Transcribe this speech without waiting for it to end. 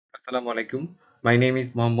Assalamu alaikum. My name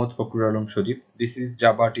is Mohammad Sajib. This is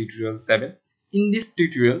Java Tutorial 7. In this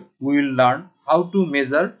tutorial, we will learn how to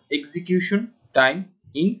measure execution time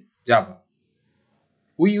in Java.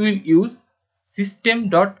 We will use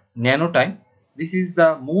System.nanoTime. This is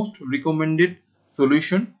the most recommended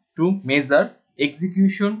solution to measure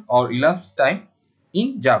execution or elapsed time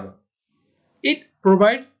in Java. It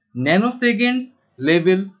provides nanoseconds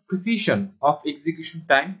level precision of execution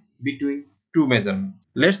time between two measurements.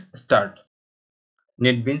 Let's start.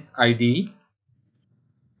 NetBeans IDE,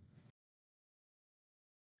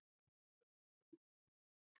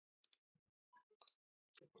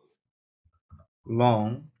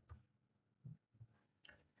 long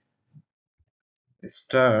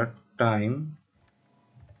start time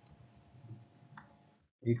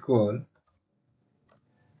equal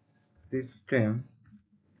system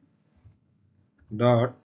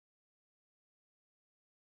dot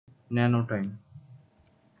nanotime.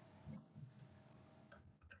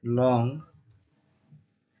 Long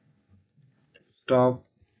stop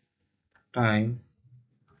time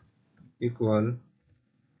equal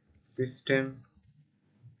system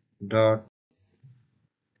dot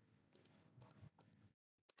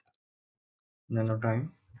nanotime.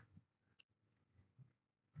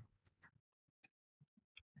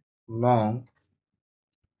 Long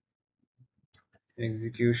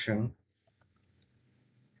execution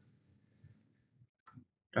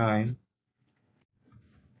time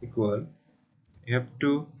equal, you have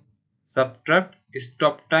to subtract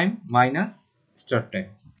stop time minus start time.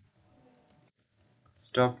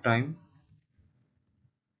 Stop time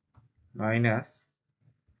minus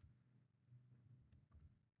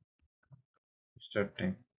start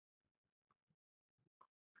time.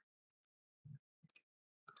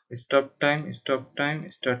 Stop time, stop time,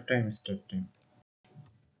 start time, start time.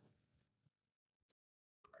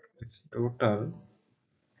 It's total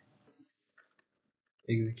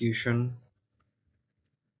execution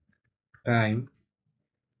time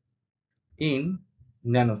in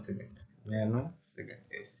nanosecond. Nanosecond.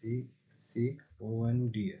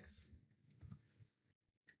 SECONDS.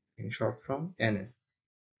 In short from NS.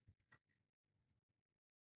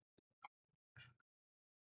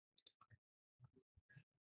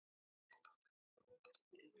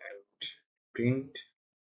 Print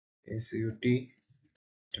SUT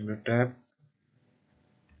tab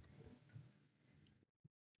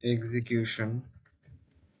execution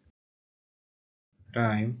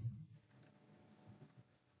time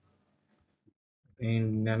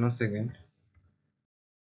in nanosecond.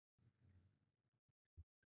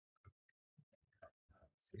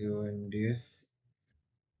 CONDS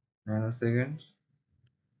nanoseconds.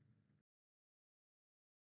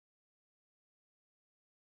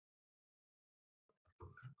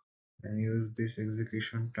 And use this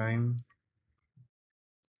execution time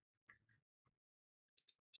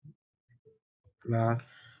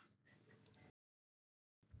plus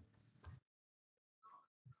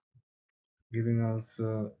giving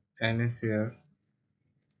also NS here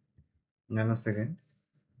nanosecond.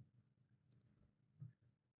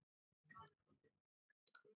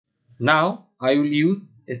 Now I will use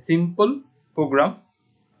a simple program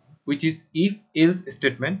which is if else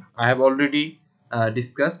statement. I have already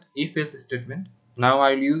discussed if else statement. Now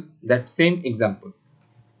I will use that same example.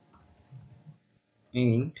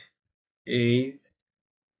 Int age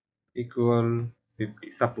equal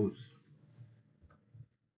 50. Suppose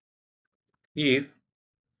if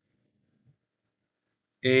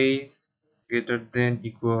age greater than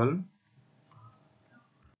equal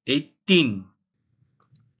 18,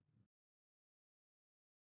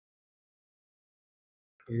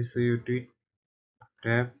 SUT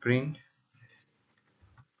tab print,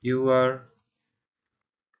 you are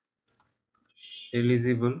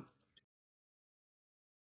eligible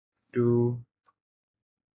to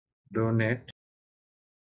donate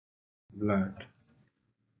blood.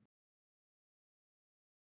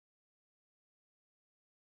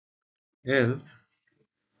 Else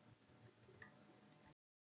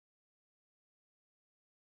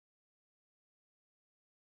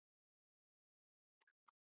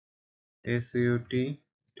SUT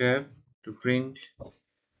tab to print,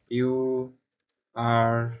 you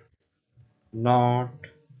are not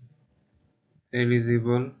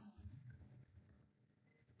eligible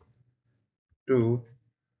to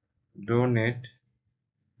donate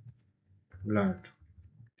blood.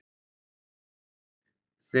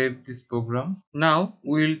 Save this program. Now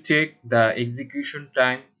we will check the execution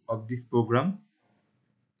time of this program.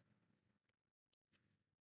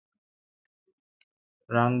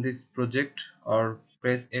 Run this project or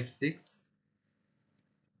press F6.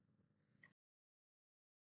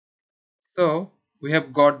 So we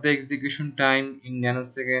have got the execution time in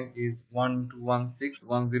nanosecond is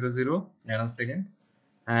 1216100 nanosecond,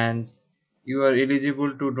 and you are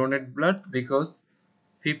eligible to donate blood because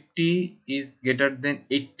 50 is greater than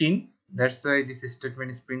 18. That's why this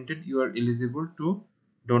statement is printed. You are eligible to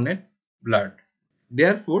donate blood.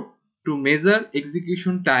 Therefore, to measure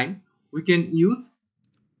execution time, we can use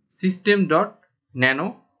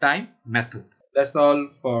System.nanoTime method. That's all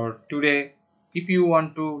for today. If you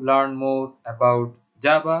want to learn more about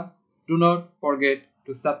Java, do not forget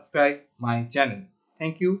to subscribe my channel.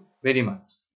 Thank you very much.